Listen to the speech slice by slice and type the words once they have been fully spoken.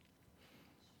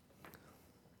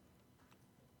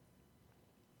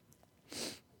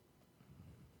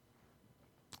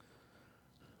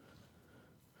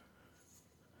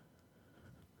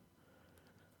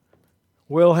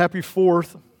Well, happy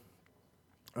 4th.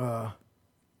 I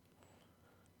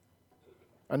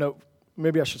know,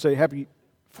 maybe I should say happy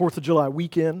 4th of July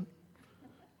weekend.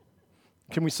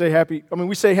 Can we say happy? I mean,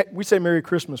 we say Merry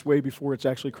Christmas way before it's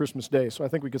actually Christmas Day, so I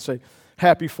think we could say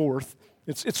happy 4th.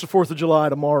 It's the 4th of July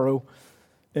tomorrow,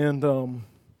 and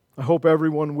I hope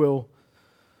everyone will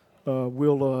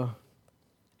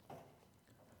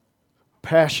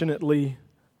passionately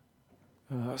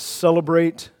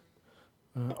celebrate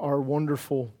our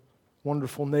wonderful,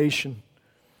 wonderful nation.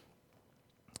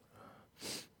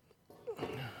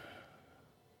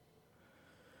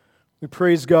 We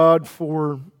praise God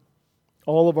for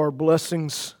all of our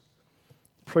blessings.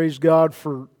 Praise God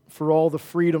for all the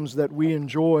freedoms that we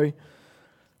enjoy.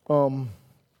 I'm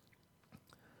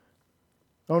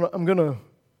going to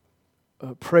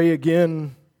pray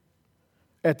again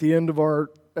at the end of our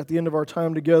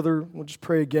time together. We'll just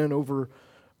pray again over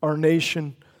our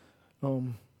nation,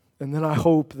 and then I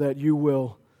hope that you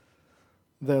will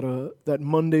that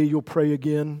Monday you'll pray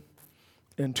again,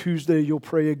 and Tuesday you'll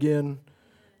pray again,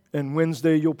 and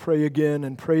Wednesday you'll pray again,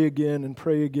 and pray again, and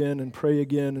pray again, and pray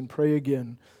again, and pray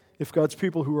again. If God's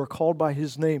people who are called by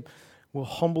His name will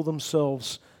humble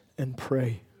themselves and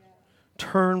pray,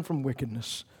 turn from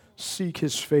wickedness, seek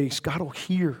His face, God will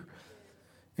hear,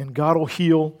 and God will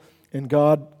heal, and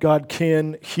God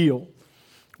can heal.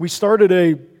 We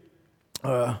started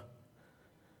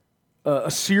a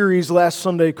series last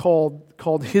Sunday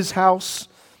called His House,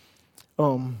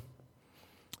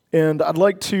 and I'd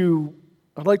like to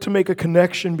make a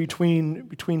connection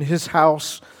between His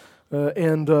house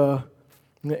and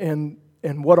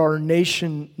what our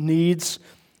nation needs.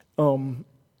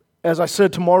 As I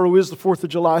said, tomorrow is the 4th of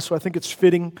July, so I think it's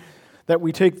fitting that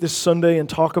we take this Sunday and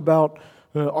talk about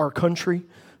our country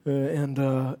and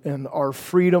our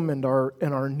freedom and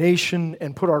our nation,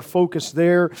 and put our focus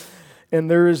there. And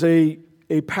there is a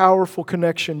powerful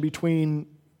connection between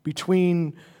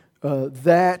our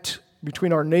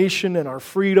nation and our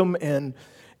freedom and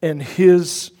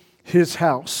His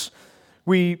house.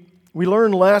 We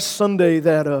learned last Sunday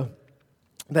that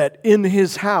in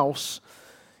His house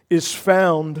is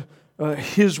found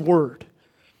His Word.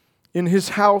 In His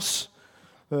house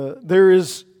there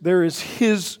is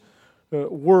His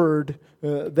Word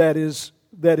that is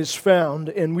found.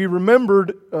 And we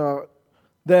remembered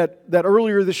that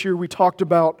earlier this year we talked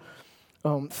about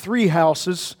 3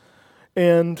 houses,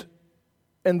 and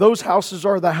those houses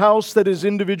are the house that is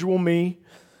individual me,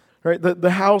 right?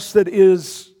 The house that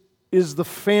is the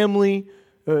family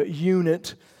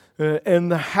unit,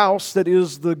 and the house that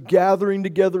is the gathering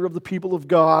together of the people of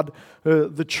God,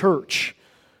 the church.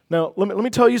 Now, let me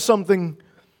tell you something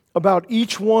about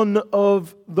each one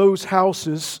of those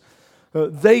houses.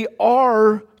 They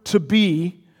are to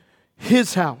be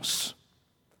His house.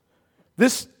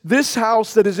 This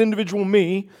house that is individual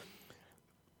me,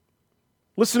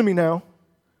 listen to me now,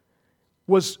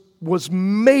 was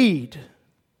made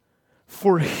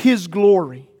for His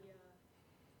glory.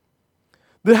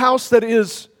 The house that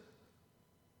is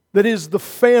the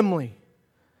family,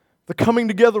 the coming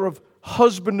together of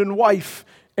husband and wife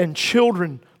and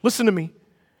children. Listen to me.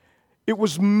 It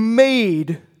was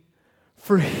made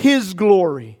for His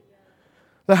glory.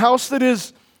 The house that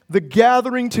is the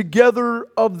gathering together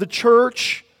of the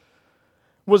church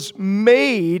was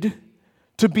made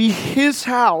to be His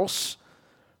house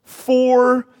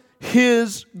for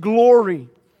His glory.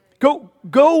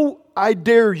 Go, I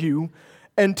dare you,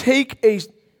 and take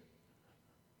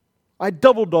I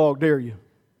double dog dare you.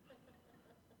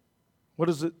 What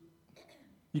is it?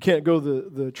 You can't go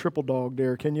the triple dog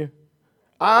dare, can you?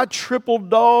 I triple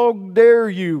dog dare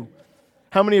you.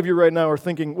 How many of you right now are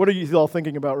thinking, what are you all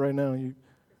thinking about right now?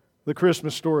 The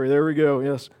Christmas story. There we go.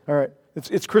 Yes. All right.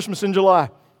 It's Christmas in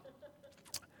July.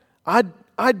 I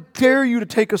dare you to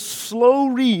take a slow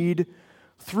read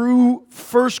through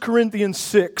 1 Corinthians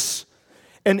 6.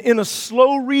 And in a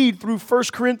slow read through 1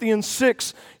 Corinthians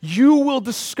 6, you will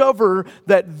discover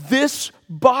that this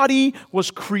body was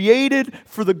created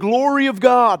for the glory of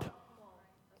God.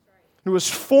 It was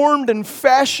formed and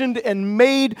fashioned and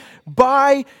made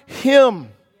by Him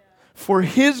for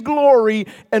His glory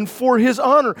and for His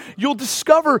honor. You'll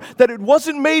discover that it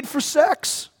wasn't made for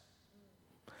sex,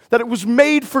 that it was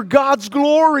made for God's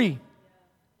glory.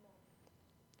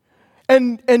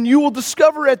 And you will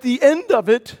discover at the end of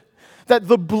it that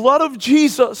the blood of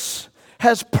Jesus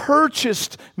has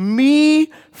purchased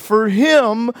me for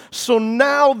Him. So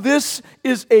now this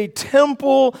is a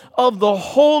temple of the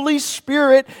Holy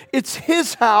Spirit. It's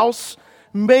His house,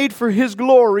 made for His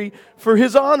glory, for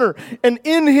His honor. And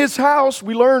in His house,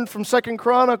 we learned from 2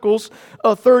 Chronicles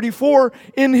 34,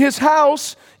 in His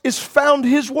house is found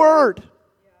His Word.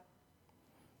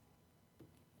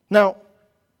 Now,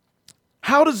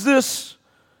 how does this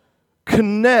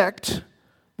connect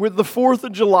with the 4th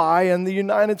of July and the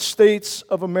United States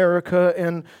of America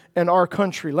and our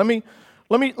country? Let me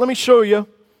show you.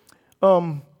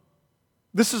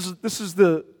 This is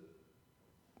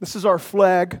our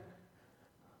flag.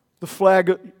 The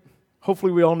flag.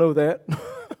 Hopefully, we all know that.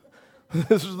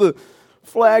 This is the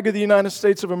flag of the United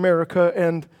States of America,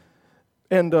 and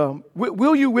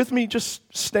will you with me just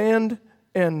stand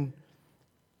and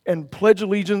pledge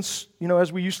allegiance,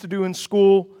 as we used to do in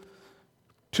school,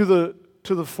 to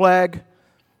the flag.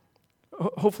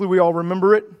 Hopefully we all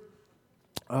remember it.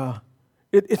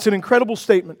 It's an incredible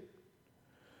statement.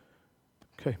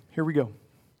 Okay, here we go.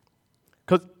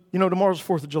 Because, tomorrow's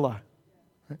the 4th of July.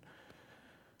 Right?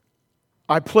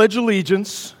 I pledge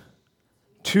allegiance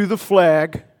to the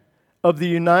flag of the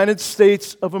United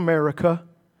States of America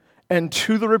and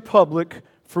to the republic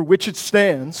for which it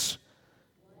stands,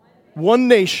 one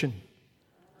nation,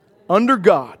 under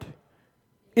God,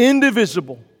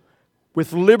 indivisible,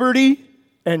 with liberty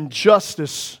and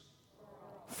justice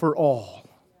for all.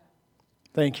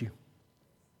 Thank you.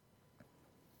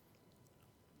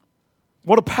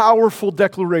 What a powerful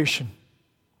declaration.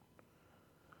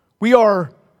 We are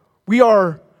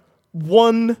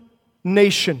one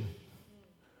nation.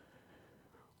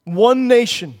 One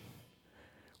nation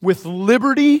with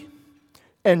liberty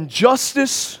and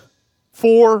justice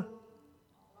for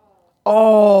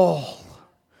all.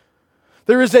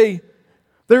 There is a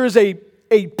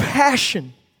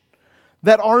passion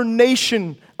that our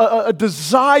nation, a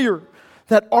desire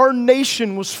that our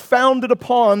nation was founded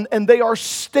upon, and they are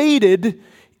stated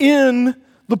in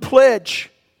the pledge.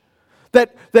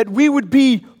 That we would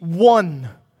be one,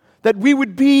 that we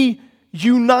would be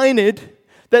united,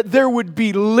 that there would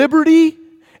be liberty,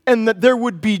 and that there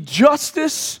would be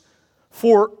justice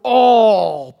for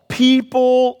all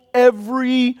people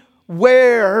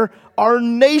everywhere. Our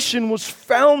nation was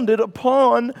founded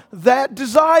upon that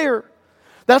desire.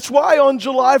 That's why on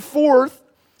July 4th,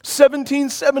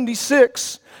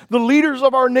 1776, the leaders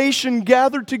of our nation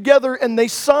gathered together and they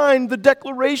signed the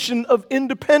Declaration of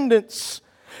Independence.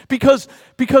 Because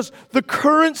the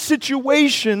current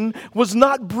situation was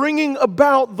not bringing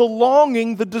about the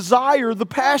longing, the desire, the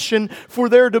passion for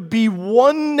there to be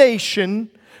one nation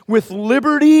with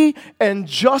liberty and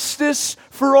justice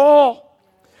for all.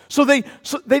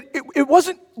 It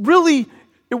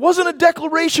wasn't a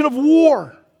declaration of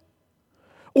war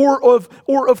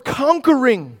or of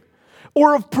conquering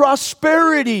or of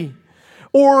prosperity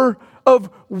or of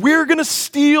we're going to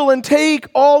steal and take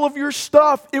all of your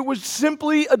stuff. It was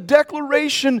simply a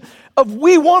declaration of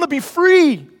we want to be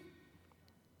free.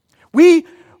 We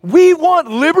want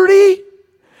liberty.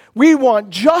 We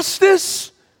want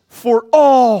justice for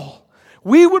all.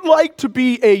 We would like to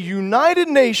be a united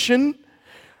nation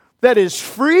that is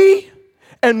free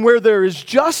and where there is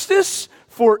justice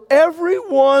for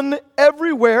everyone,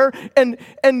 everywhere. And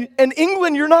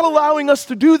England, you're not allowing us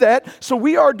to do that, so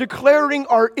we are declaring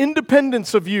our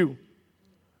independence of you.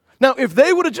 Now, if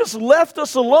they would have just left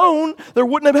us alone, there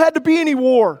wouldn't have had to be any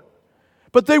war.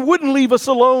 But they wouldn't leave us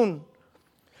alone.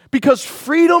 Because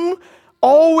freedom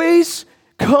always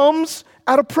comes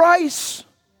at a price.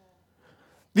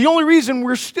 The only reason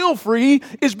we're still free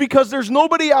is because there's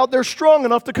nobody out there strong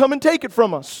enough to come and take it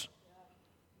from us.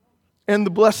 And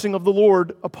the blessing of the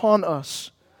Lord upon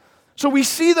us. So we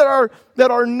see that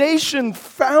our nation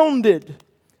founded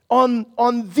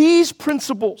on these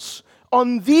principles,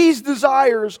 on these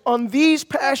desires, on these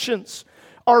passions.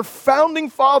 Our founding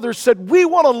fathers said, we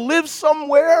want to live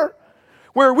somewhere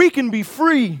where we can be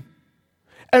free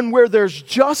and where there's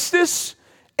justice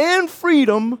and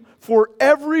freedom for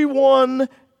everyone,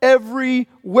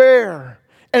 everywhere.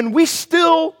 And we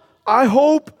still, I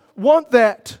hope, want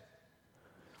that.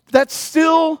 That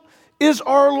still is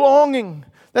our longing.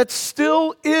 That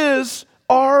still is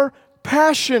our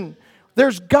passion.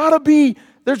 There's got to be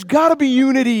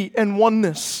unity and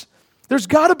oneness. There's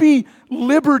got to be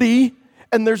liberty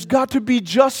and there's got to be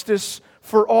justice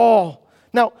for all.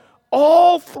 Now,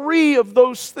 all three of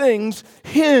those things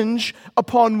hinge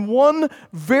upon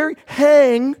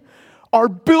are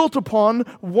built upon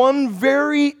one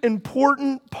very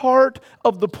important part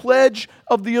of the Pledge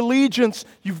of the Allegiance.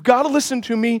 You've got to listen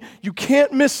to me. You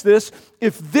can't miss this.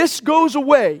 If this goes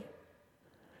away,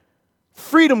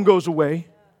 freedom goes away,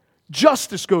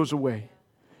 justice goes away.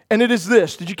 And it is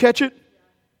this. Did you catch it?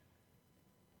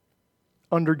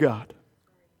 Under God.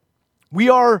 We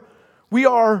are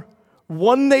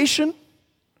one nation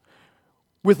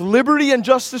with liberty and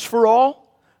justice for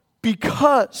all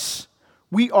because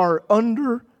we are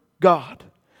under God.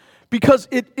 Because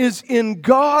it is in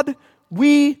God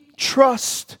we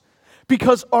trust.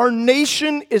 Because our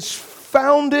nation is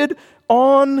founded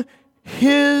on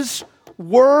His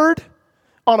Word,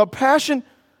 on a passion.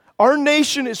 Our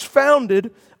nation is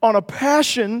founded on a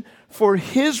passion for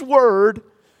His Word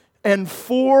and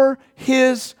for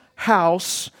His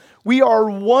house. We are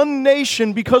one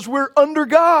nation because we're under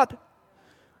God.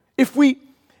 If we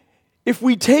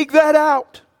take that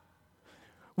out,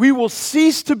 we will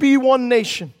cease to be one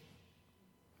nation.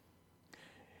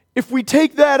 If we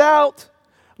take that out,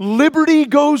 liberty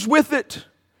goes with it.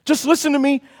 Just listen to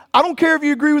me. I don't care if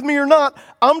you agree with me or not.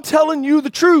 I'm telling you the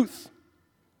truth.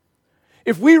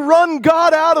 If we run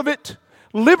God out of it,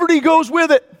 liberty goes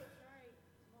with it.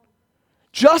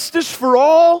 Justice for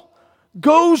all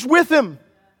goes with Him.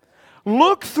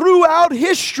 Look throughout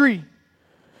history.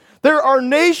 There are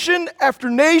nation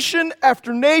after nation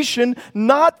after nation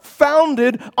not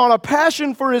founded on a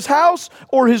passion for His house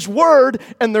or His Word,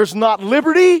 and there's not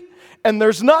liberty and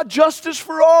there's not justice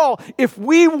for all. If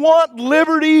we want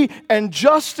liberty and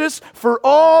justice for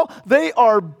all, they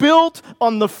are built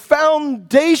on the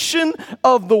foundation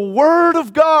of the Word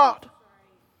of God.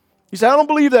 You say, I don't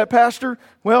believe that, Pastor.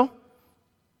 Well,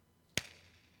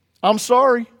 I'm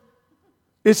sorry.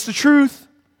 It's the truth.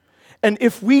 And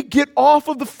if we get off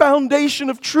of the foundation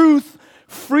of truth,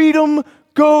 freedom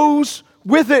goes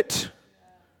with it.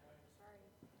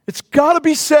 It's got to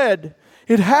be said.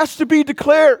 It has to be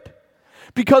declared.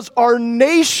 Because our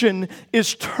nation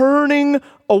is turning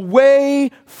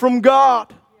away from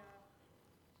God.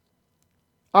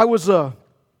 I was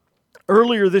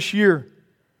earlier this year.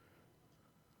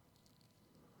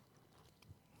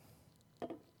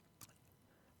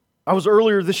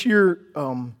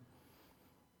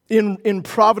 In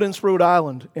Providence, Rhode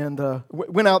Island, and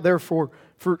went out there for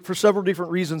several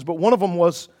different reasons. But one of them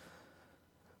was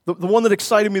the one that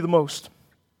excited me the most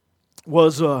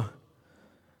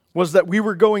was that we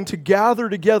were going to gather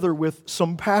together with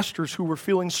some pastors who were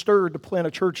feeling stirred to plant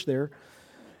a church there,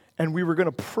 and we were going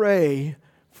to pray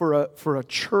for a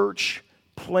church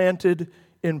planted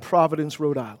in Providence,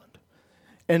 Rhode Island.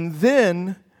 And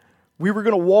then we were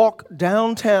going to walk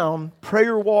downtown,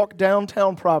 prayer walk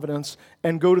downtown Providence,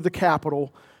 and go to the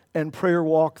Capitol and prayer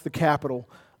walk the capital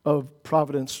of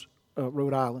Providence,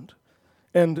 Rhode Island.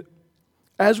 And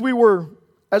as we were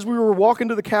walking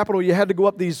to the Capitol, you had to go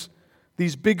up these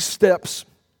big steps,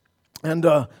 and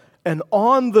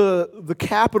on the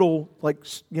Capitol,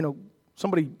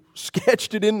 somebody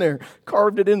sketched it in there,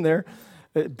 carved it in there,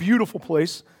 a beautiful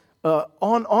place.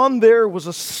 On there was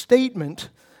a statement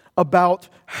about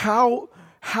how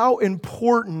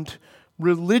important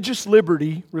religious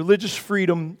liberty, religious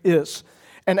freedom is.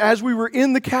 And as we were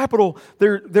in the Capitol,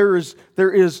 there is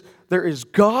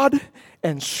God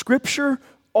and Scripture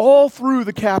all through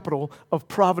the Capitol of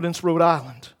Providence, Rhode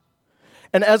Island.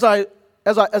 And as I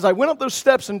went up those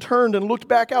steps and turned and looked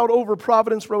back out over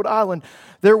Providence, Rhode Island,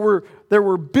 there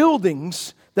were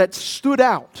buildings that stood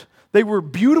out. They were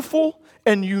beautiful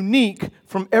and unique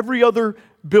from every other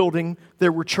building.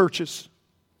 There were churches.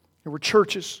 There were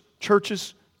churches.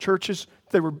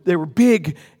 They were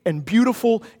big and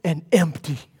beautiful and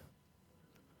empty.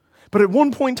 But at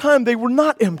one point in time, they were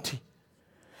not empty.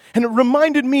 And it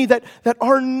reminded me that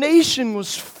our nation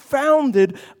was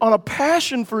founded on a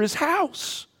passion for His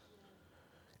house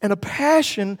and a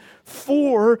passion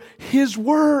for His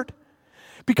Word.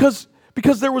 Because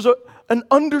there was an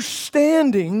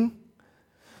understanding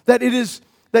that it is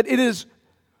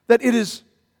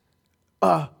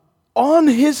on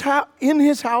His in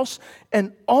His house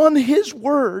and on His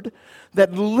Word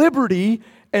that liberty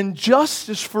and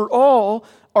justice for all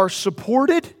are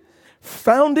supported,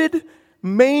 founded,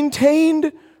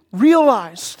 maintained,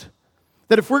 realized.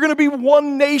 That if we're going to be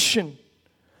one nation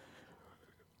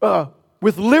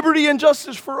with liberty and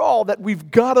justice for all, that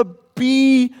we've got to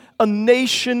be a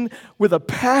nation with a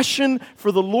passion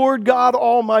for the Lord God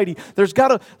Almighty. There's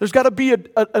got to be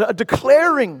a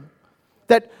declaring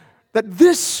that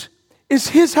this is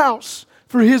His house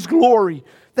for His glory.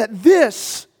 That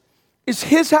this is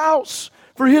His house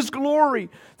for His glory.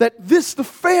 That this, the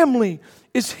family,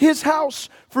 is His house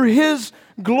for His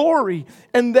glory.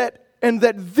 And that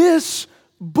this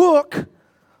book,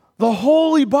 the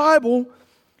Holy Bible,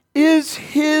 is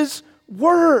His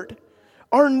Word.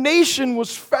 Our nation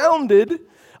was founded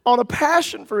on a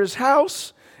passion for His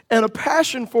house and a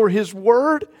passion for His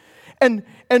Word. And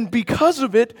because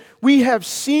of it, we have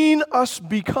seen us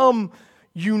become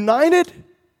united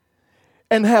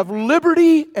and have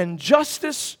liberty and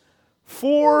justice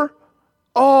for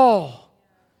all.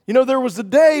 You know, there was a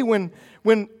day when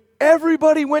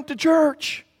everybody went to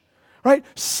church. right?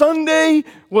 Sunday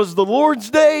was the Lord's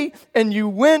day, and you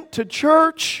went to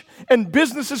church, and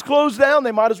businesses closed down.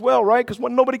 They might as well, right? Because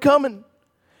wasn't nobody coming.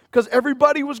 Because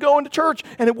everybody was going to church,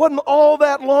 and it wasn't all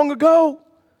that long ago.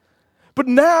 But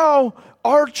now,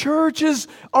 our churches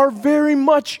are very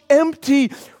much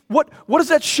empty. What does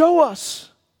that show us?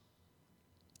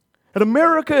 That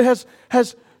America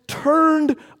has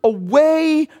turned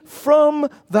away from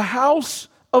the house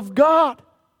of God.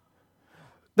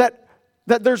 That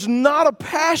there's not a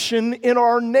passion in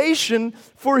our nation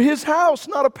for His house,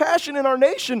 not a passion in our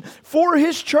nation for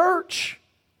His church.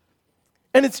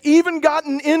 And it's even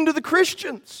gotten into the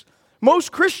Christians.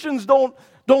 Most Christians don't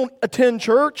attend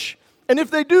church, and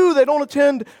if they do, they don't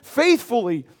attend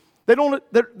faithfully.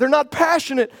 They're not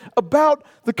passionate about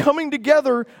the coming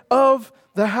together of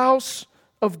the house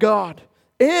of God.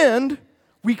 And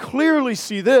we clearly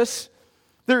see this.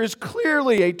 There is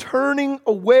clearly a turning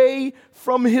away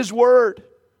from His Word.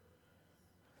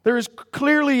 There is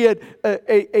clearly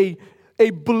a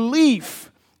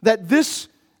belief that this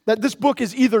book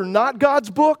is either not God's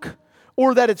book,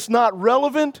 or that it's not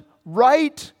relevant,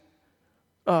 right,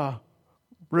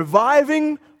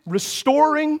 reviving,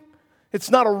 restoring. It's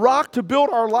not a rock to build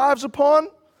our lives upon.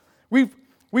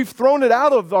 We've thrown it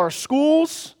out of our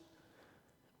schools.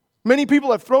 Many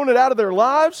people have thrown it out of their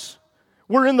lives.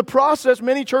 We're in the process.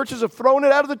 Many churches have thrown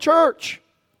it out of the church.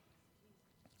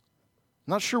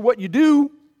 Not sure what you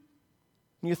do.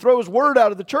 When you throw His Word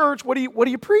out of the church, what do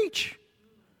you preach?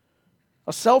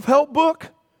 A self-help book?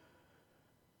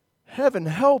 Heaven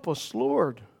help us,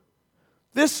 Lord.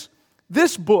 This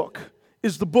book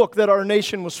is the book that our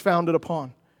nation was founded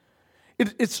upon.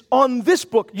 It's on this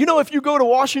book. You know, if you go to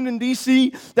Washington,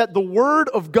 D.C., that the Word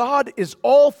of God is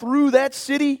all through that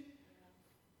city.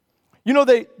 You know,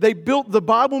 they built the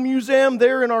Bible Museum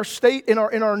there in our state, in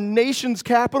our nation's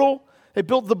capital. They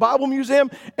built the Bible Museum,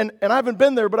 and I haven't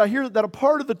been there, but I hear that a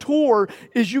part of the tour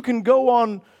is you can go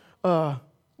on,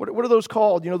 what are those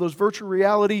called? You know, those virtual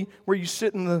reality where you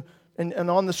sit and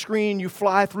on the screen you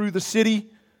fly through the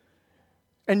city.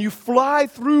 And you fly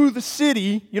through the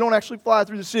city. You don't actually fly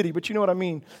through the city, but you know what I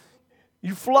mean.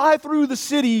 You fly through the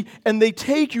city, and they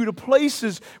take you to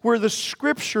places where the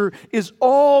Scripture is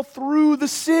all through the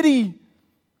city.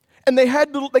 And they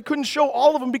couldn't show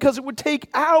all of them because it would take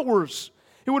hours.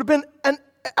 It would have been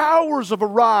hours of a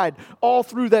ride all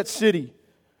through that city.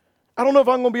 I don't know if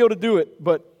I'm going to be able to do it,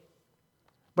 but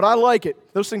I like it.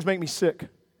 Those things make me sick.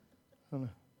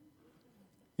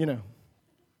 You know,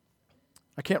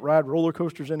 I can't ride roller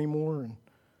coasters anymore. And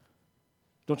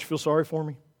don't you feel sorry for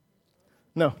me?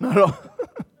 No, not at all.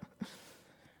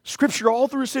 Scripture all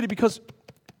through the city because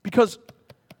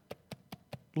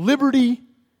liberty,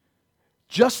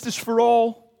 justice for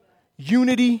all,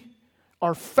 unity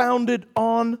are founded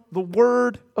on the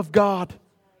Word of God.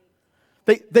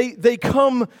 They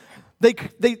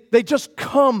just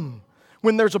come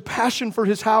when there's a passion for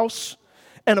His house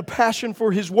and a passion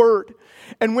for His Word.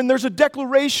 And when there's a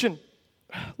declaration,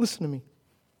 listen to me.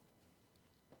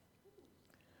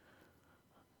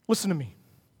 Listen to me.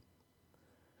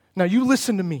 Now you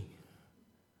listen to me.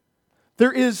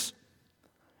 There is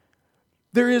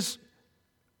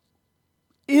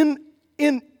in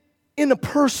a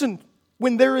person,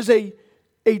 when there is a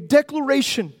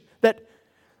declaration that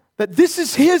this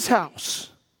is His house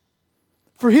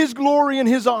for His glory and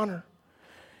His honor,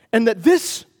 and that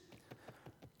this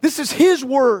is His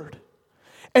Word,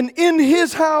 and in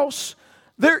His house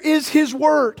there is His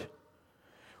Word.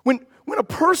 When a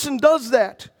person does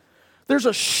that, there's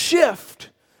a shift,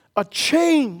 a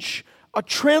change, a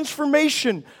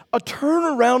transformation, a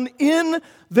turnaround in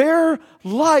their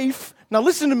life. Now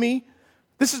listen to me.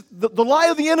 This is the lie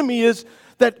of the enemy is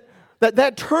that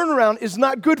turnaround is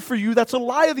not good for you. That's a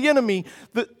lie of the enemy.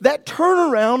 That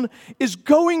turnaround is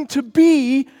going to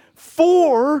be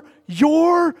for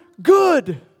your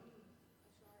good.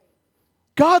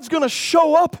 God's going to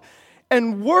show up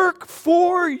and work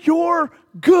for your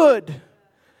good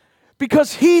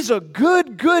because He's a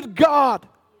good, good God.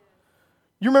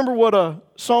 You remember what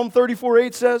Psalm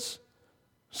 34:8 says?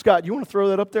 Scott, you want to throw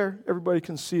that up there? Everybody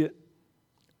can see it.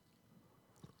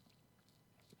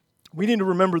 We need to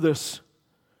remember this.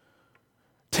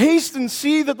 Taste and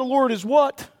see that the Lord is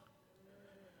what?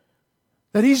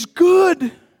 That He's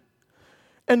good.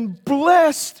 And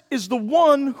blessed is the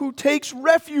one who takes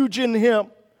refuge in Him.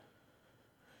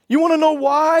 You want to know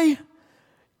why?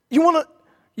 You want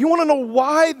to know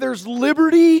why there's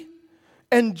liberty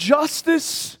and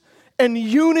justice and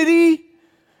unity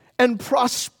and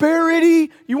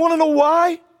prosperity? You want to know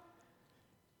why?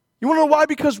 You want to know why?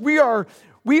 Because we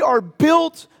are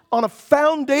built on a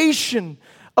foundation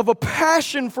of a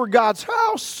passion for God's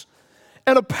house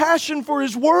and a passion for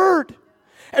His Word.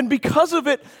 And because of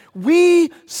it, we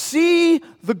see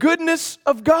the goodness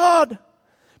of God.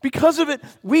 Because of it,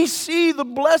 we see the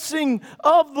blessing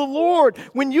of the Lord.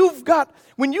 When you've got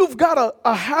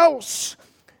a house,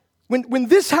 when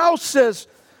this house says,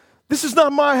 this is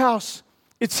not my house,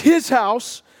 it's His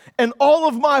house, and all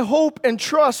of my hope and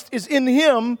trust is in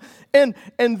Him, and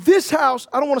this house,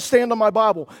 I don't want to stand on my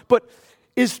Bible, but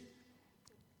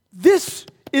this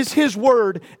is His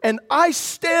Word, and I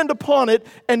stand upon it,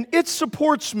 and it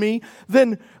supports me,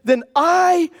 then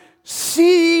I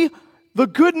see the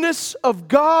goodness of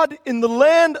God in the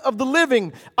land of the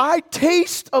living. I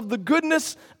taste of the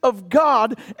goodness of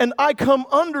God, and I come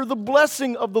under the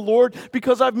blessing of the Lord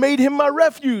because I've made Him my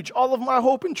refuge. All of my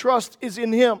hope and trust is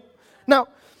in Him. Now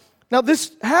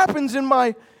this happens in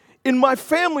my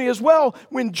family as well.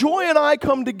 When Joy and I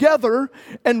come together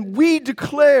and we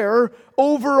declare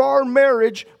over our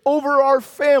marriage, over our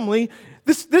family,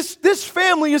 this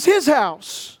family is His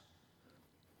house.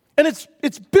 And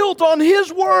it's built on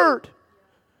His Word.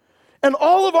 And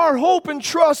all of our hope and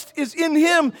trust is in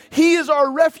Him. He is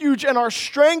our refuge and our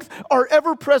strength, our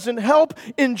ever-present help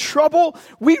in trouble.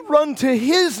 We run to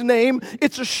His name.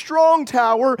 It's a strong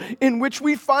tower in which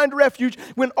we find refuge.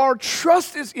 When our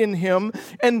trust is in Him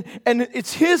and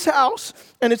it's His house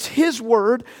and it's His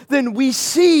Word, then we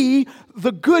see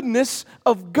the goodness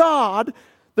of God.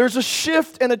 There's a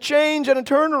shift and a change and a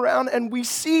turnaround, and we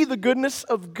see the goodness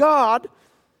of God.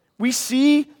 We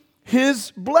see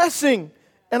His blessing.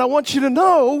 And I want you to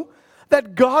know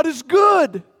that God is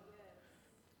good.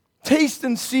 Taste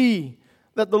and see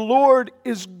that the Lord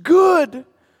is good.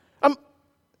 You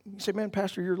say, man,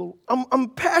 Pastor, I'm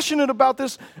passionate about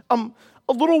this. I'm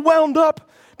a little wound up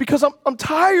because I'm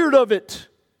tired of it.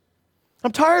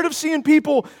 I'm tired of seeing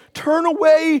people turn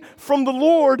away from the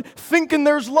Lord thinking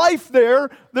there's life there.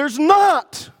 There's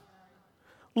not.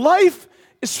 Life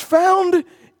is found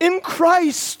in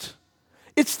Christ.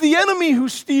 It's the enemy who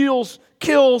steals,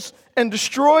 kills, and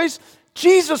destroys.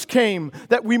 Jesus came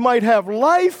that we might have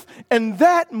life and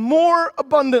that more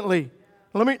abundantly.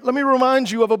 Let me remind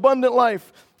you of abundant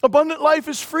life. Abundant life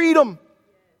is freedom.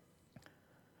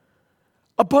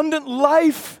 Abundant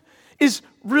life is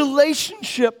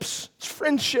relationships, it's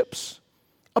friendships.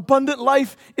 Abundant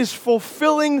life is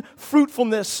fulfilling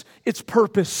fruitfulness. It's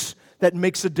purpose that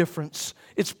makes a difference.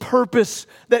 It's purpose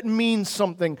that means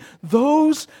something.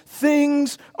 Those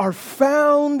things are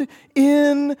found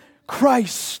in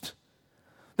Christ.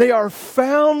 They are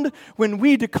found when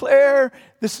we declare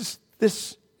this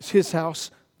is His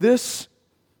house. This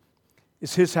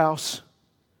is His house.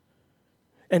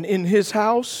 And in His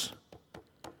house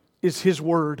is His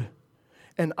Word.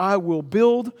 And I will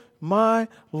build my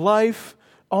life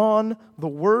on the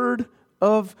Word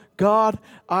of God.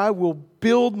 I will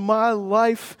build my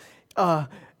life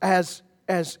as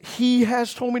He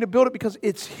has told me to build it because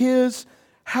it's His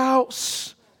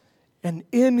house. And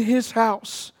in His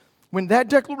house, when that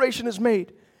declaration is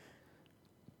made,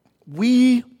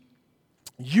 you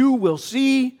will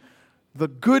see the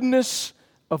goodness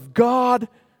of God.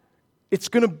 It's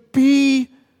going to be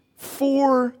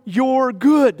for your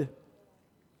good.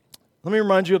 Let me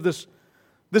remind you of this.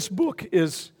 This book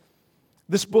is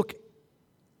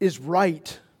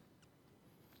right.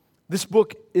 This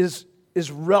book is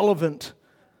relevant.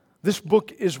 This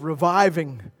book is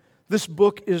reviving. This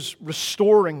book is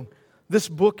restoring. This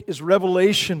book is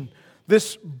revelation.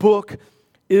 This book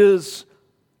is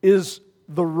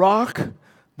the rock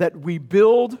that we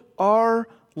build our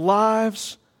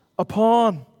lives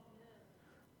upon.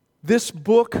 This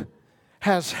book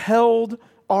has held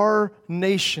our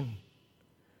nation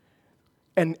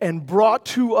and brought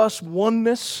to us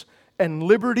oneness and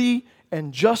liberty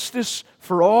and justice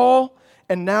for all,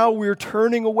 and now we're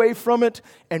turning away from it,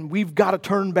 and we've got to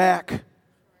turn back.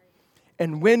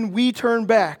 And when we turn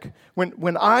back,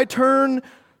 when I turn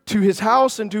to His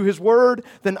house and to His Word,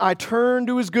 then I turn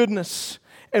to His goodness.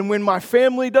 And when my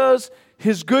family does,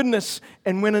 His goodness.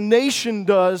 And when a nation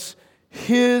does,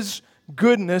 His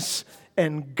goodness.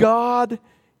 And God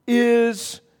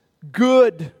is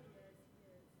good.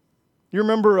 You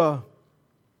remember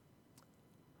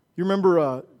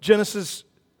Genesis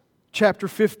chapter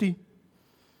 50,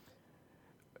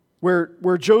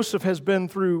 where Joseph has been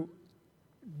through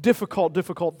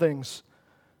difficult things.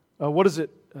 What is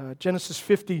it? Genesis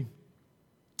 50,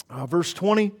 verse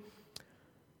 20,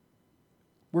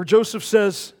 where Joseph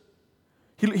says,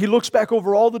 he looks back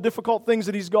over all the difficult things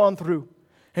that he's gone through,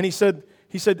 and he said,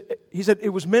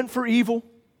 it was meant for evil,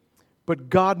 but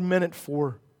God meant it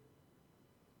for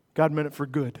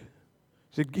good.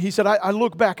 He said, I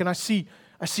look back and I see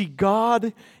I see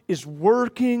God is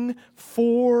working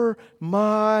for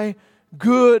my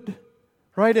good.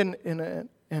 Right? And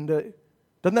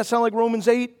doesn't that sound like Romans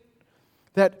 8?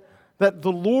 That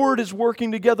the Lord is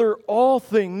working together all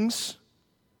things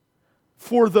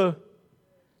for the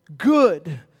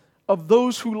good of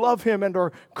those who love Him and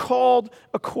are called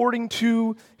according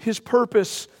to His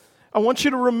purpose. I want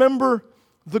you to remember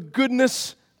the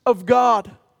goodness of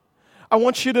God. I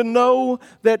want you to know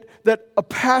that a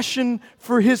passion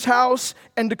for His house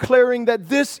and declaring that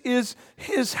this is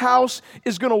His house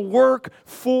is going to work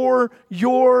for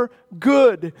your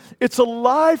good. It's a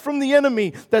lie from the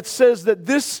enemy that says that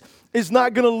this is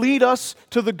not going to lead us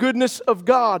to the goodness of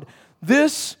God.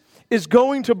 This is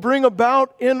going to bring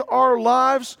about in our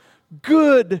lives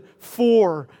good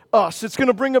for us. It's going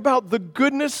to bring about the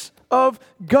goodness of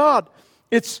God.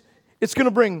 It's going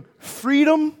to bring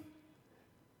freedom.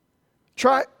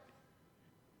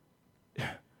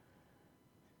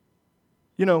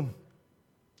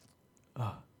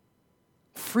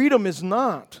 Freedom is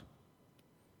not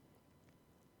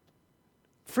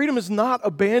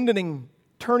abandoning,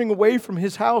 turning away from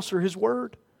His house or His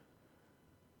word.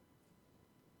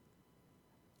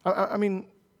 I mean,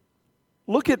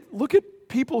 look at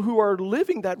people who are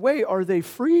living that way. Are they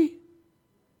free?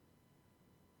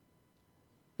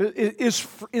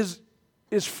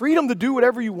 Is freedom to do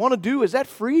whatever you want to do, is that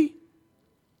free?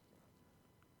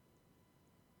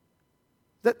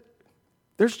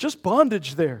 There's just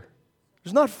bondage there.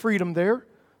 There's not freedom there.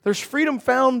 There's freedom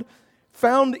found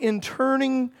in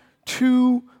turning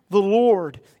to the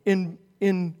Lord, in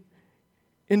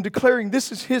declaring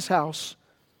this is His house,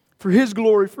 for His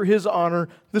glory, for His honor.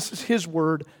 This is His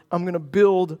word. I'm going to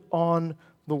build on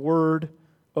the word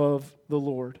of the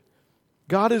Lord.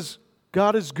 God is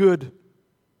good.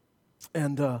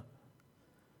 And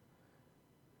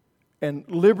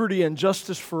liberty and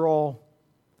justice for all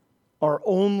are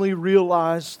only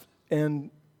realized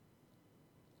and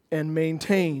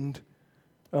maintained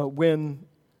when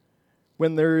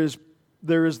there is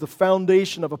the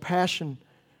foundation of a passion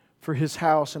for His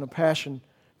house and a passion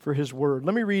for His word.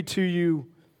 Let me read to you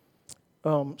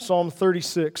Psalm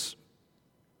 36.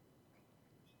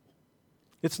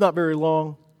 It's not very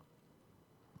long.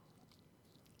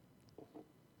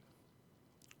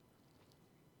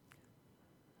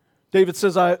 David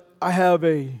says, I have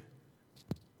a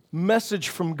message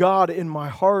from God in my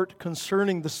heart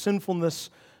concerning the sinfulness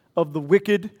of the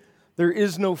wicked. There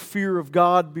is no fear of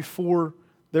God before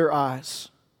their eyes.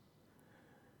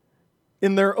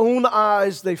 In their own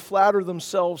eyes, they flatter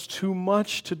themselves too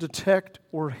much to detect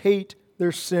or hate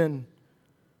their sin.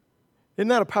 Isn't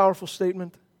that a powerful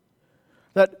statement?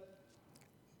 That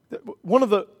one of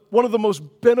the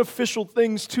most beneficial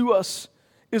things to us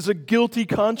is a guilty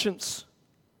conscience.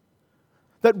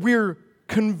 That we're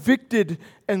convicted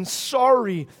and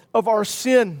sorry of our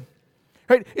sin.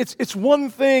 Right? It's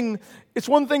one thing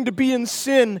to be in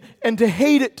sin and to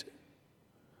hate it.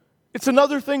 It's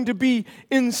another thing to be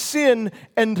in sin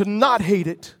and to not hate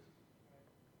it.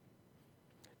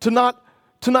 To not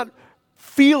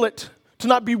feel it, to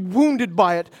not be wounded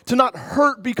by it, to not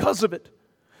hurt because of it.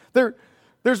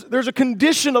 There's a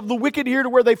condition of the wicked here to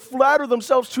where they flatter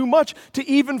themselves too much to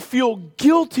even feel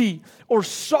guilty or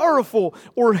sorrowful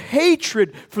or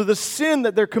hatred for the sin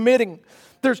that they're committing.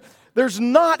 There's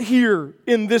not here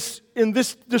in this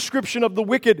description of the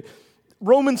wicked.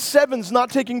 Romans 7's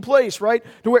not taking place, right?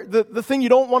 To where the thing you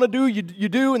don't want to do, you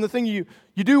do, and the thing you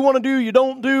do want to do, you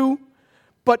don't do.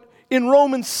 But in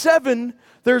Romans 7,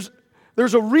 there's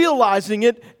a realizing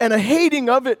it and a hating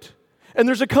of it. And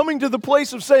there's a coming to the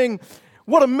place of saying,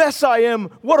 what a mess I am,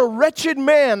 what a wretched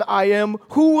man I am,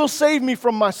 who will save me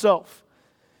from myself?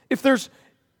 If there's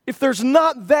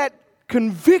not that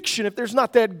conviction, if there's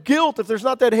not that guilt, if there's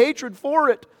not that hatred for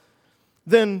it,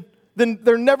 then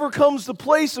there never comes the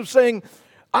place of saying,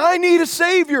 I need a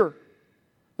Savior.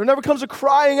 There never comes a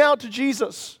crying out to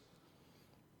Jesus.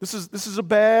 This is a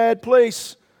bad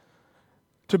place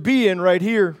to be in right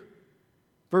here.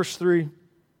 Verse 3.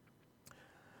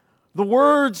 The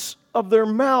words of their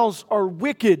mouths are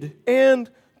wicked and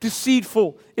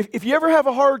deceitful. If you ever have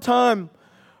a hard time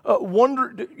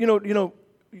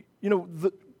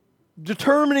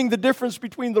determining the difference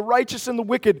between the righteous and the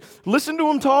wicked, listen to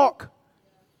them talk.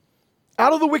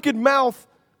 Out of the wicked mouth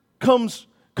comes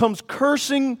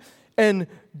cursing and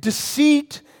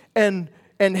deceit and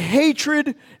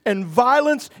hatred and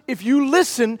violence. If you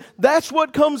listen, that's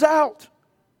what comes out.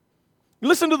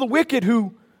 Listen to the wicked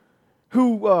who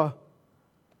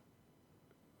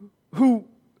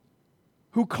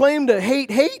claim to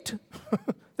hate.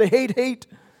 They hate.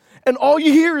 And all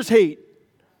you hear is hate.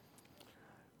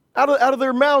 Out of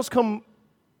their mouths come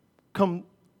become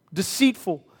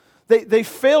deceitful. They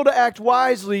fail to act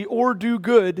wisely or do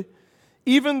good.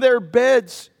 Even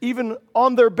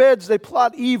on their beds, they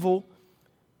plot evil.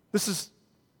 This is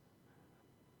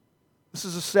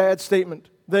a sad statement.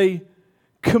 They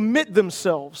commit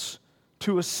themselves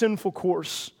to a sinful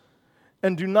course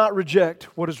and do not reject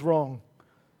what is wrong.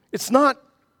 It's not,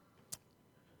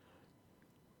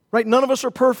 right? None of us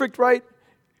are perfect, right?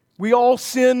 We all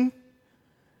sin.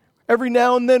 Every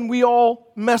now and then we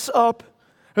all mess up.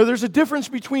 Now, there's a difference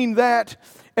between that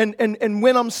and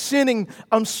when I'm sinning,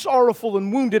 I'm sorrowful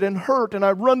and wounded and hurt, and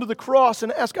I run to the cross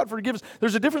and ask God for forgiveness.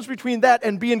 There's a difference between that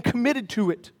and being committed to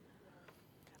it.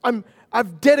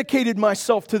 I've dedicated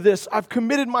myself to this. I've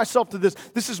committed myself to this.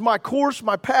 This is my course,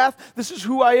 my path. This is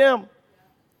who I am.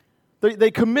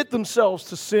 They commit themselves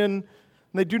to sin, and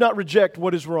they do not reject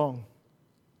what is wrong.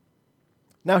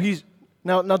 Now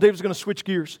David's going to switch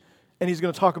gears, and he's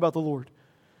going to talk about the Lord.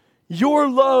 Your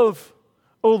love,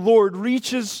 O Lord,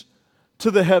 reaches to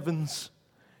the heavens,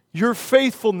 your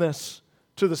faithfulness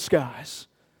to the skies.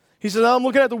 He said, now I'm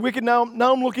looking at the wicked, now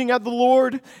I'm looking at the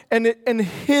Lord, and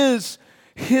His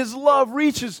love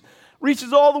reaches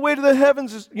all the way to the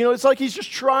heavens. It's like He's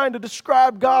just trying to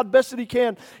describe God best that He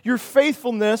can. Your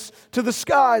faithfulness to the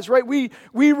skies, right? We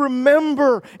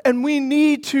remember, and we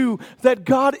need to, that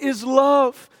God is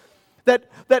love,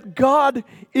 that God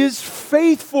is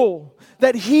faithful,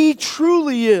 that He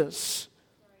truly is.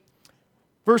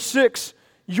 Verse 6,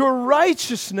 your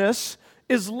righteousness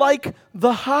is like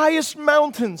the highest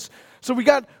mountains. So we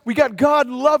got God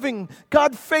loving,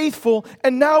 God faithful,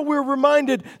 and now we're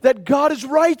reminded that God is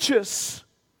righteous.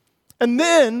 And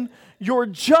then your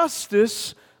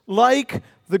justice like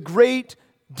the great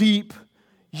deep.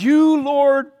 You,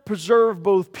 Lord, preserve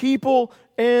both people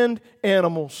and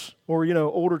animals. Or,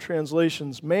 older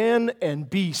translations, man and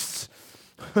beasts.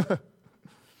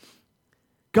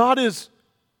 God is,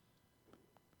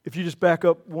 if you just back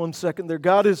up 1 second there,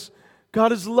 God is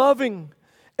loving,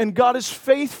 and God is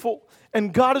faithful,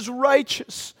 and God is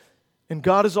righteous, and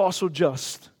God is also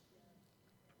just.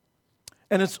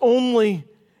 And it's only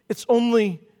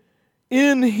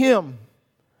in Him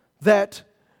that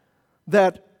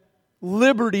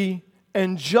liberty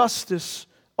and justice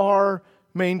are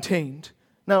maintained.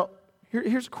 Now,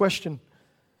 here's a question.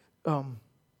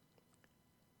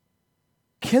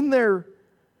 Can there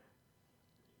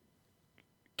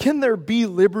be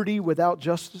liberty without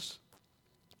justice?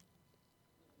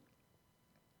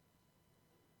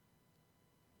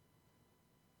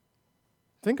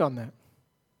 Think on that.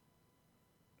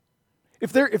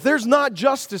 If there's not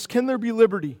justice, can there be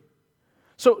liberty?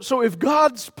 So if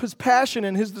God's passion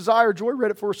and His desire, Joy read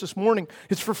it for us this morning,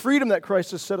 it's for freedom that Christ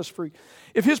has set us free.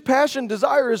 If His passion,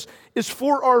 desire is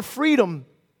for our freedom,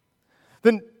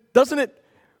 then doesn't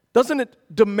it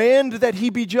demand that He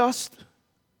be just?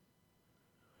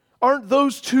 Aren't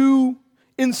those two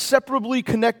inseparably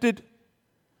connected?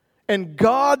 And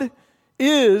God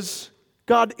is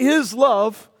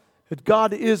love, but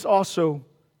God is also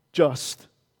just.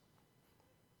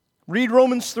 Read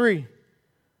Romans 3,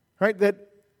 right? That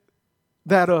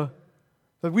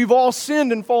we've all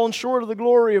sinned and fallen short of the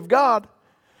glory of God.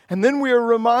 And then we are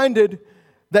reminded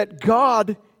that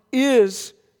God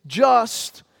is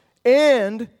just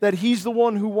and that He's the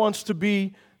one who wants to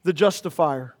be the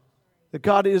justifier. That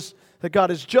God is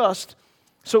just.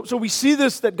 So we see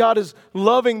this, that God is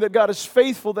loving, that God is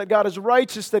faithful, that God is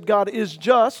righteous, that God is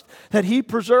just, that He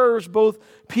preserves both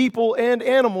people and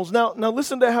animals. Now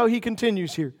listen to how He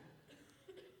continues here.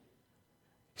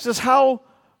 He says, how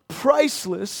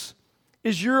priceless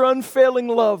is your unfailing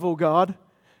love, O God.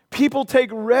 People take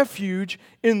refuge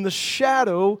in the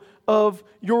shadow of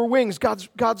your wings. God's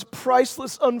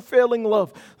priceless, unfailing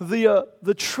love.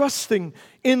 The trusting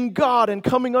in God and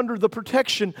coming under the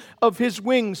protection of His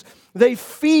wings. They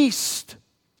feast.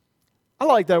 I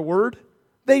like that word.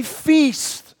 They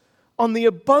feast on the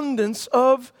abundance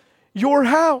of your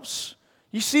house.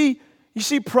 You see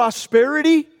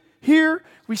prosperity here.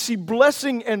 We see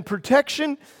blessing and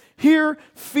protection here,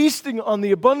 feasting on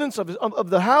the abundance of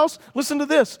the house. Listen to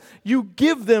this. You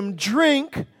give them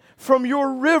drink from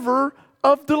your river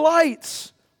of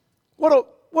delights. What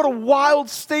a wild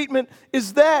statement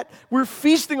is that? We're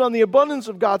feasting on the abundance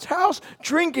of God's house,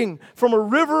 drinking from a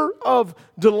river of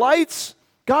delights.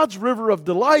 God's river of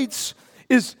delights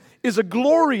is a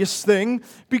glorious thing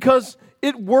because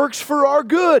it works for our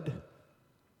good.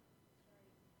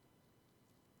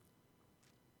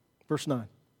 Verse 9.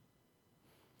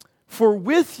 For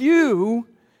with you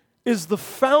is the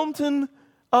fountain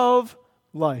of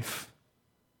life.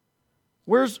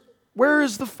 Where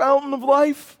is the fountain of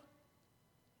life?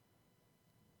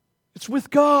 It's with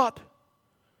God.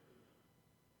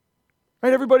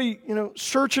 Right? Everybody,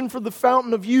 searching for the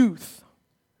fountain of youth.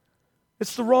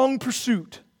 It's the wrong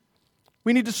pursuit.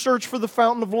 We need to search for the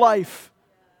fountain of life.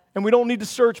 And we don't need to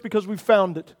search because we've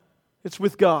found it. It's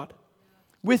with God.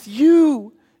 With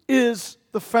you is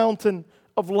the fountain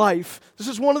of life. This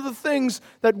is one of the things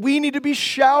that we need to be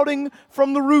shouting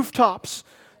from the rooftops,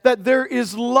 that there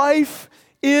is life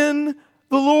in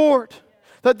the Lord,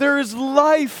 that there is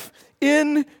life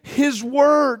in His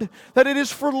Word, that it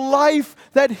is for life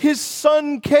that His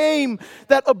Son came,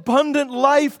 that abundant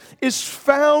life is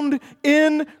found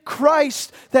in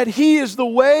Christ, that He is the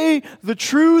way, the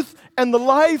truth, and the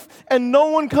life, and no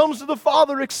one comes to the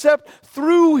Father except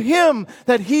through Him,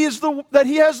 that He has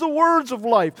the words of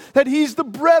life, that He's the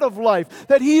bread of life,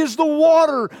 that He is the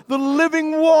water, the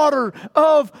living water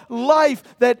of life,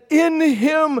 that in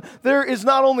Him there is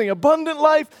not only abundant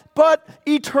life, but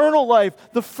eternal life.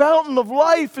 The fountain of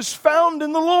life is found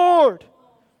in the Lord.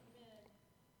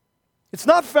 It's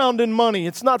not found in money.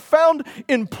 It's not found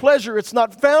in pleasure. It's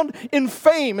not found in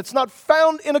fame. It's not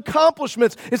found in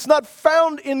accomplishments. It's not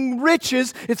found in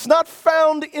riches. It's not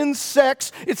found in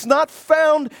sex. It's not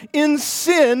found in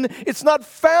sin. It's not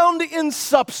found in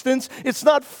substance. It's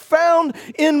not found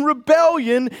in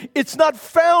rebellion. It's not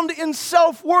found in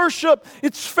self-worship.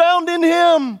 It's found in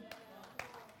Him.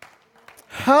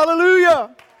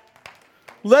 Hallelujah.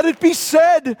 Let it be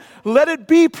said, let it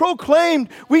be proclaimed.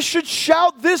 We should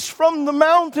shout this from the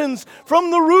mountains,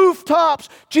 from the rooftops.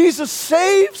 Jesus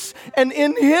saves, and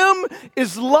in Him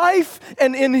is life,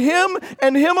 and in Him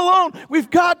and Him alone. We've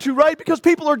got to, right? Because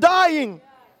people are dying.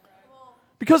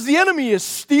 Because the enemy is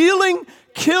stealing,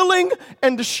 killing,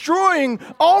 and destroying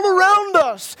all around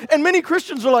us. And many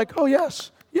Christians are like, oh yes,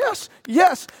 yes,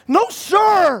 yes. No,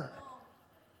 sir.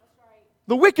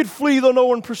 The wicked flee though no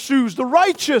one pursues. The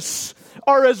righteous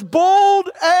are as bold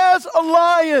as a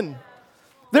lion.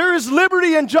 There is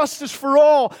liberty and justice for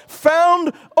all,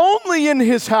 found only in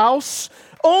His house,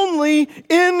 only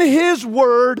in His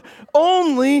Word,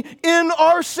 only in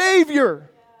our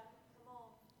Savior.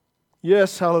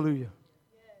 Yes, hallelujah.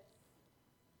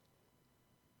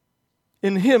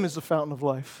 In Him is the fountain of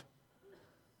life.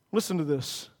 Listen to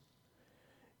this.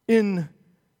 In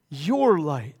your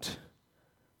light,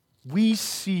 we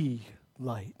see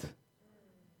light.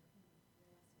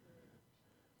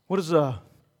 What does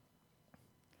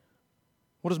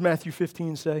Matthew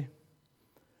 15 say?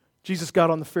 Jesus got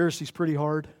on the Pharisees pretty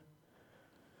hard.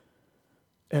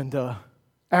 And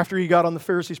after He got on the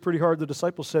Pharisees pretty hard, the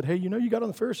disciples said, hey, you got on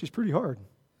the Pharisees pretty hard.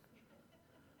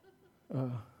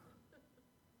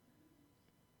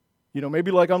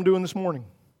 Maybe like I'm doing this morning.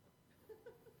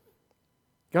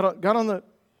 Got on the,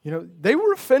 they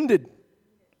were offended.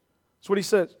 That's what He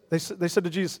said. They said to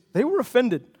Jesus, they were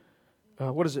offended.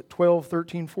 12,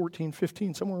 13, 14,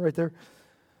 15, somewhere right there.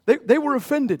 They were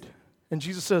offended. And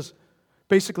Jesus says,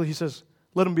 basically He says,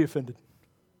 let them be offended.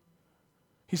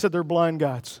 He said they're blind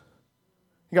guides.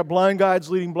 You got blind guides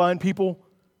leading blind people.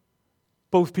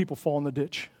 Both people fall in the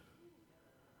ditch.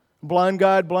 Blind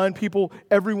guide, blind people,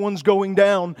 everyone's going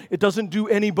down. It doesn't do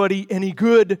anybody any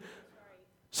good.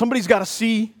 Somebody's got to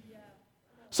see.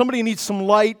 Somebody needs some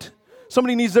light.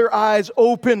 Somebody needs their eyes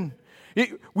open.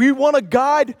 We want a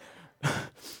guide.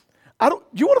 Do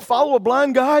you want to follow a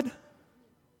blind guide?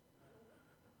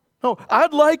 No,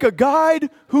 I'd like a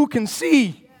guide who can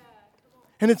see.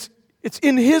 And it's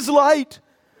in His light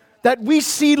that we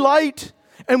see light.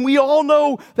 And we all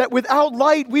know that without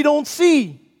light, we don't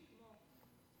see.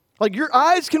 Like your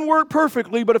eyes can work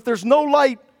perfectly, but if there's no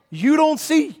light, you don't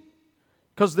see.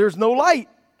 Because there's no light.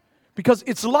 Because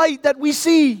it's light that we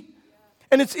see.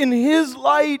 And it's in His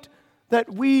light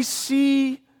that we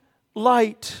see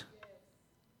light.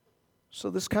 So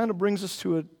this kind of brings us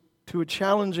to a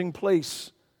challenging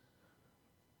place.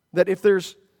 That if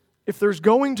there's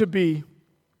going to be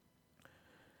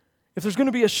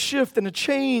a shift and a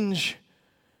change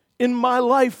in my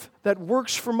life that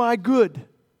works for my good,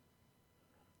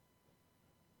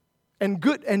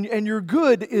 and your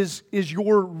good is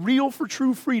your real for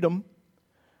true freedom,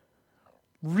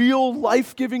 real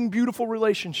life-giving, beautiful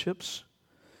relationships,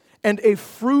 and a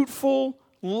fruitful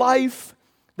life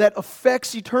that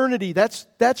affects eternity. That's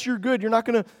your good. You're not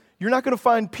gonna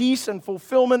find peace and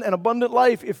fulfillment and abundant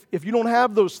life if you don't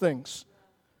have those things.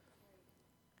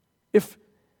 If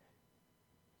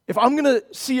I'm going to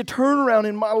see a turnaround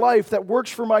in my life that works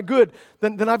for my good,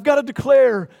 then I've got to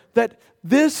declare that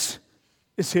this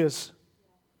is His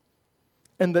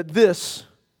and that this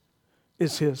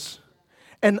is His.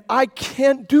 And I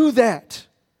can't do that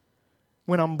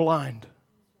when I'm blind,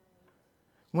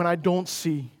 when I don't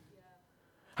see.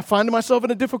 I find myself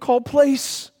in a difficult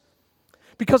place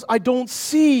because I don't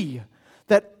see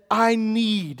that I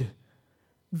need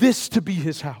this to be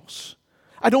His house.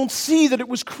 I don't see that it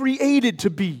was created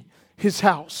to be His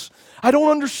house. I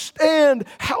don't understand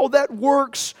how that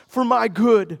works for my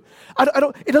good.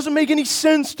 It doesn't make any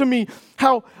sense to me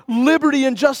how liberty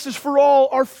and justice for all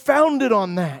are founded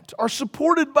on that, are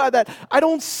supported by that. I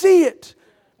don't see it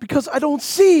because I don't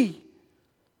see.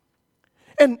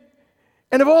 And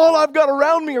if all I've got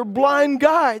around me are blind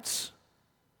guides,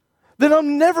 then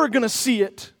I'm never going to see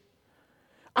it.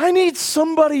 I need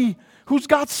somebody who's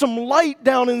got some light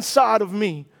down inside of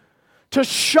me to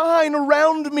shine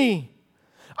around me.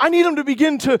 I need them to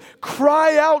begin to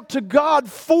cry out to God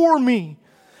for me.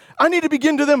 I need to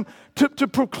begin to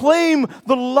proclaim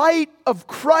the light of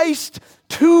Christ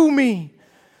to me.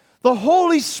 The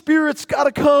Holy Spirit's got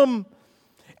to come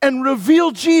and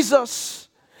reveal Jesus.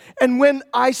 And when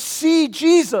I see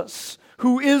Jesus,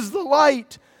 who is the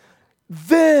light,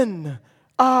 then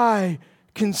I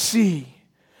can see.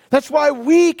 That's why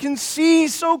we can see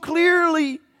so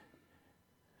clearly.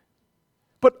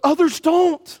 But others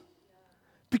don't.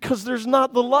 Because there's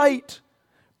not the light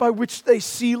by which they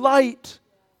see light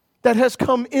that has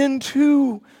come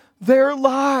into their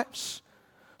lives.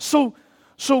 So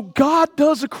God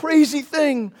does a crazy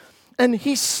thing, and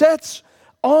He sets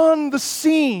on the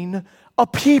scene a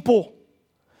people.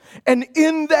 And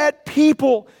in that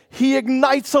people, He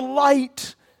ignites a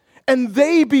light, and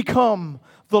they become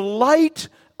the light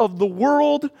of the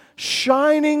world,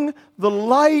 shining the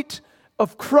light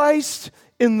of Christ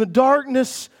in the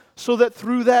darkness, so that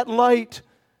through that light,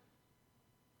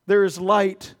 there is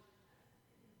light,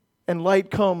 and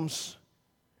light comes,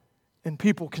 and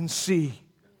people can see.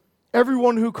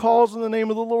 Everyone who calls in the name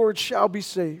of the Lord shall be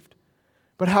saved.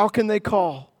 But how can they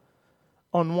call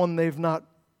on one they've not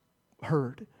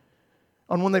heard,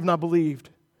 on one they've not believed?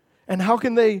 And how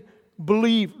can they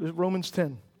believe? Romans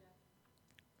 10.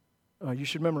 You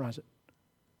should memorize it.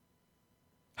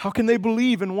 How can they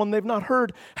believe in one they've not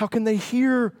heard? How can they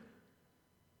hear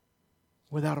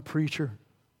without a preacher?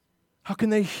 How can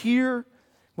they hear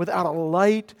without a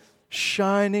light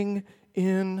shining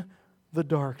in the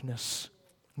darkness?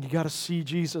 You got to see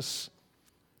Jesus.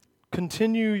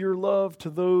 Continue your love to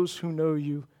those who know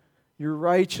you, your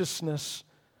righteousness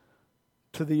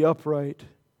to the upright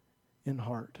in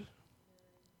heart.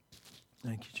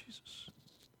 Thank you, Jesus.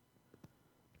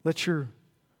 Let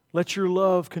your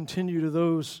love continue to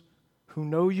those who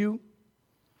know you,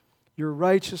 your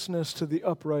righteousness to the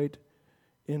upright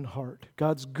in heart.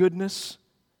 God's goodness,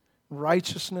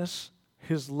 righteousness,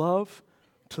 His love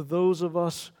to those of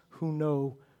us who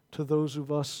know, to those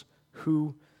of us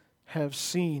who have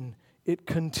seen. It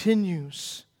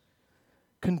continues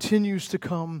to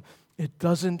come. It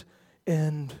doesn't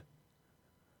end.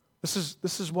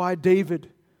 This is why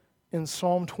David in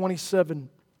Psalm 27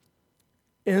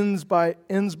 ends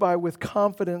by with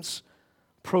confidence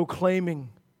proclaiming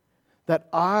that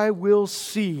I will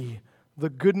see the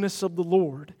goodness of the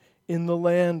Lord in the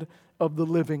land of the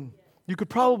living. It could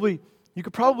probably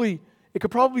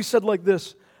be said like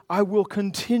this: I will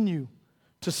continue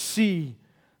to see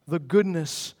the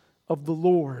goodness of the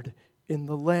Lord in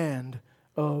the land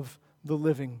of the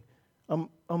living. I'm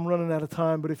running out of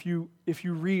time, but if you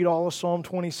read all of Psalm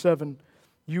 27,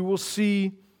 you will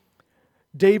see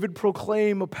David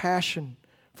proclaim a passion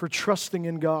for trusting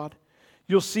in God.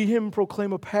 You'll see him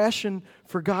proclaim a passion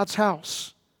for God's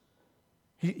house.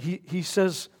 He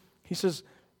says,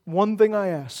 one thing I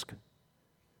ask,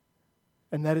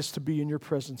 and that is to be in your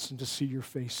presence and to see your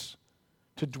face,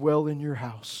 to dwell in your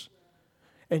house.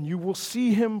 And you will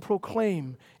see him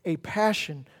proclaim a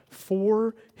passion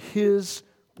for His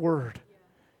word.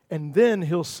 And then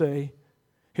he'll say,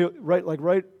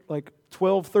 like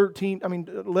 12, 13,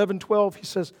 11, 12,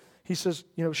 he says,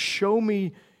 show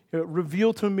me,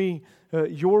 reveal to me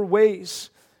your ways.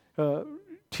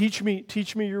 Teach me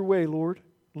your way, Lord.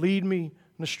 Lead me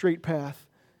in a straight path.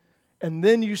 And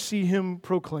then you see him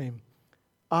proclaim,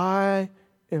 I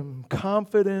am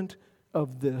confident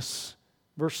of this.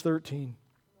 Verse 13.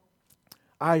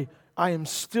 I am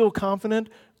still confident,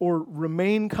 or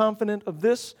remain confident of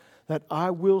this, that I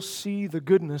will see the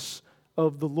goodness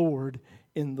of the Lord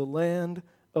in the land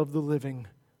of the living.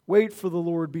 Wait for the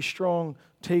Lord, be strong,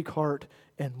 take heart,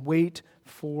 and wait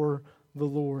for the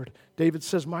Lord. David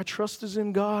says, my trust is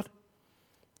in God.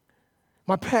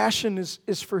 My passion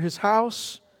is for His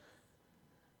house.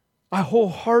 I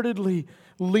wholeheartedly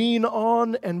lean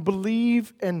on and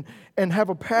believe and have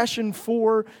a passion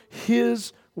for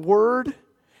His word.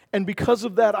 And because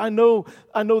of that, I know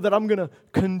that I'm going to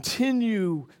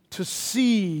continue to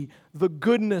see the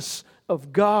goodness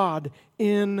of God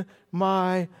in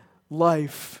my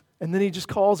life. And then he just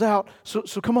calls out, so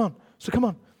come on.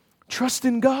 Trust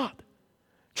in God.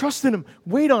 Trust in Him.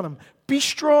 Wait on Him. Be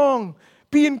strong.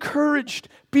 Be encouraged.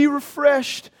 Be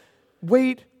refreshed.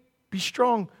 Wait. Be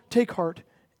strong. Take heart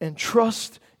and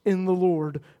trust in the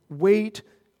Lord. Wait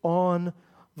on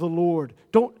the Lord.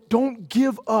 Don't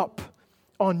give up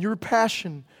on your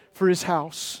passion for His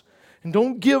house. And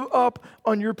don't give up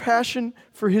on your passion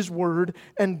for His Word.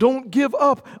 And don't give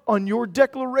up on your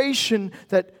declaration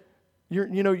that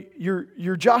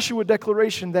your Joshua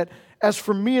declaration that as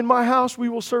for me and my house, we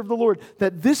will serve the Lord.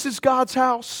 That this is God's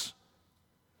house.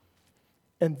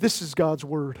 And this is God's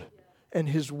Word. And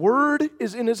His Word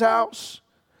is in His house.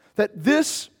 That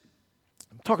this,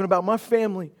 I'm talking about my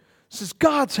family, this is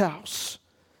God's house.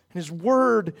 And His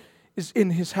Word is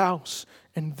in His house.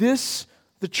 And this,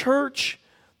 the church,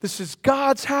 this is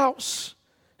God's house.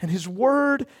 And His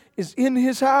Word is in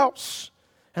His house.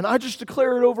 And I just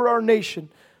declare it over our nation,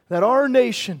 that our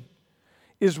nation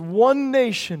is one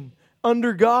nation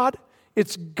under God.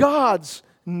 It's God's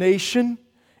nation,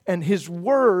 and His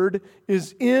Word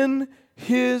is in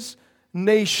His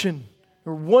nation.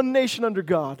 We're one nation under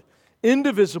God,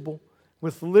 indivisible,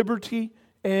 with liberty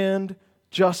and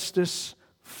justice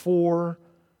for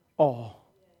all.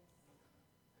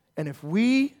 And if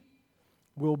we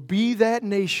will be that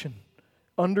nation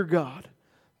under God,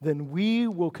 then we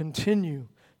will continue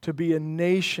to be a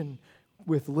nation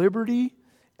with liberty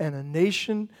and a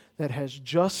nation that has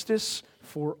justice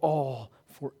for all,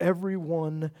 for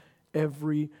everyone,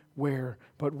 everywhere.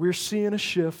 But we're seeing a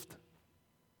shift.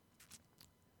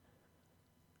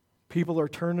 People are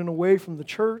turning away from the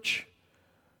church,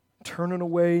 turning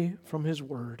away from His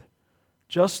Word.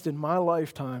 Just in my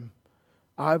lifetime,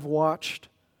 I've watched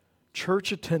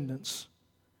church attendance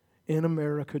in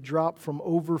America drop from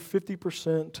over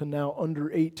 50% to now under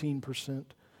 18%.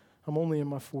 I'm only in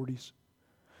my 40s.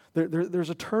 There's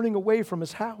a turning away from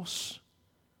His house,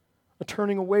 a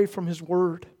turning away from His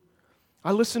Word.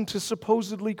 I listen to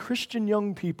supposedly Christian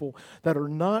young people that are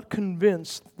not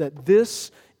convinced that this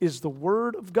is the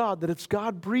Word of God, that it's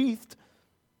God-breathed.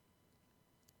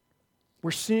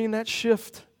 We're seeing that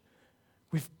shift.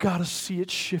 We've got to see it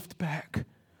shift back.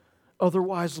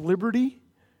 Otherwise, liberty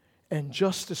and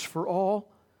justice for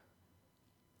all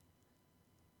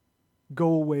go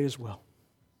away as well.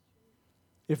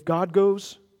 If God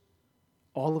goes,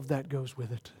 all of that goes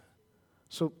with it.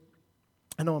 So,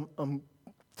 I know I'm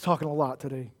talking a lot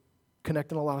today,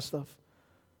 connecting a lot of stuff.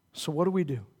 So what do we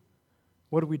do?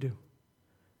 What do we do?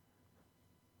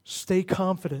 Stay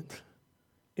confident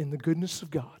in the goodness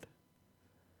of God.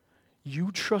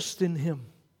 You trust in Him.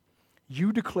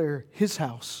 You declare His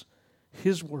house,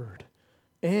 His Word.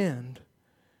 And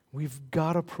we've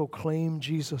got to proclaim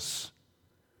Jesus.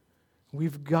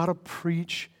 We've got to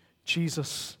preach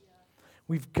Jesus.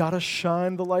 We've got to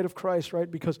shine the light of Christ, right?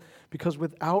 Because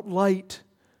without light,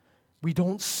 we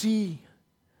don't see.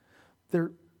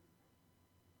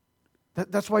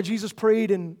 That's why Jesus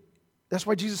prayed, and that's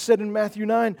why Jesus said in Matthew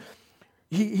 9,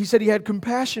 He said He had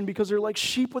compassion because they're like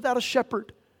sheep without a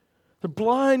shepherd. They're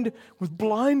blind with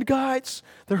blind guides.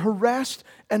 They're harassed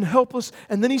and helpless.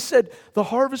 And then He said, the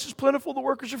harvest is plentiful, the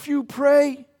workers are few.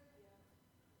 Pray.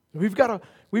 We've got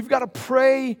to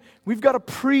pray. We've got to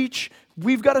preach.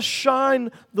 We've got to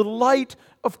shine the light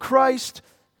of Christ.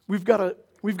 We've got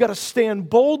to stand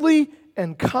boldly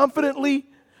and confidently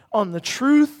on the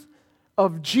truth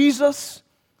of Jesus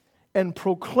and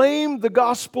proclaim the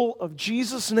gospel of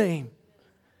Jesus' name.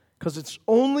 Because it's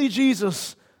only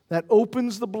Jesus that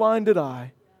opens the blinded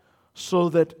eye so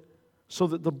that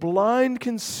the blind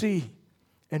can see.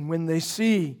 And when they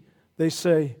see, they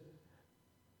say,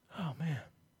 oh man,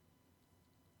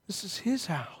 this is His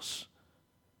house.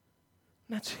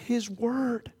 That's His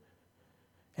Word.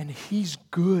 And He's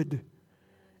good.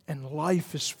 And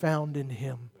life is found in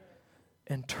Him.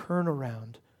 And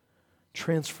turnaround,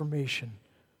 transformation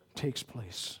takes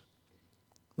place.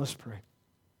 Let's pray.